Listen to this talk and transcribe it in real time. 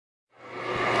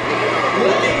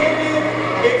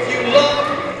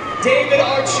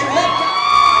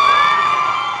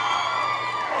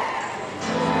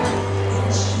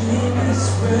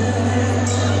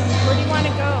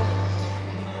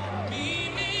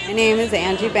My name is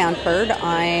Angie Banford.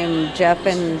 I'm Jeff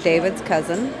and David's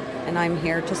cousin, and I'm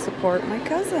here to support my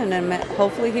cousin, and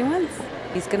hopefully he wins.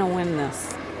 He's going to win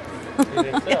this. You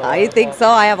think so? Yeah, I think so.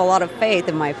 I have a lot of faith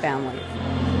in my family.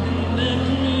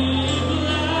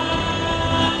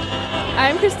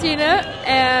 I'm Christina,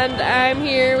 and I'm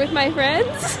here with my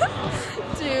friends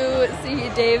to see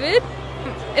David.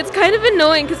 It's kind of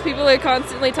annoying because people are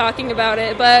constantly talking about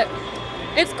it, but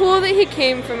it's cool that he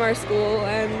came from our school,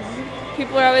 and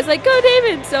people are always like, "Go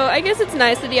David!" So I guess it's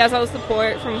nice that he has all the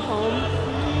support from home.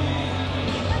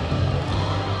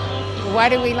 Why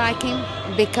do we like him?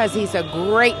 Because he's a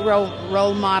great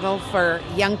role model for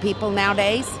young people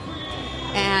nowadays.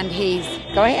 And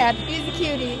go ahead. He's a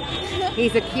cutie.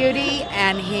 He's a cutie,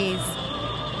 and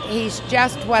he's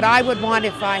just what I would want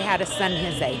if I had a son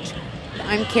his age.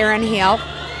 I'm Karen Hill.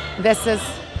 This is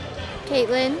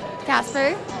Caitlin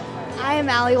Casper. I am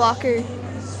Allie Walker.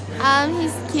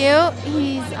 He's cute.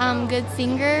 He's good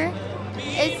singer.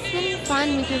 It's been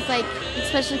fun because,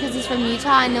 especially because he's from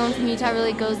Utah, and no one from Utah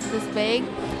really goes this big.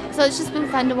 So it's just been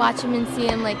fun to watch him and see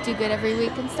him do good every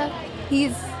week and stuff.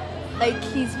 He's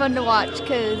fun to watch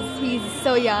because he's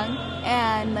so young,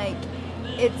 and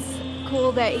it's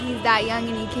cool that he's that young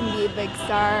and he can be a big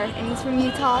star. And he's from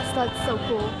Utah, so that's so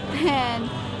cool. And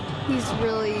he's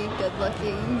really good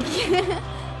looking.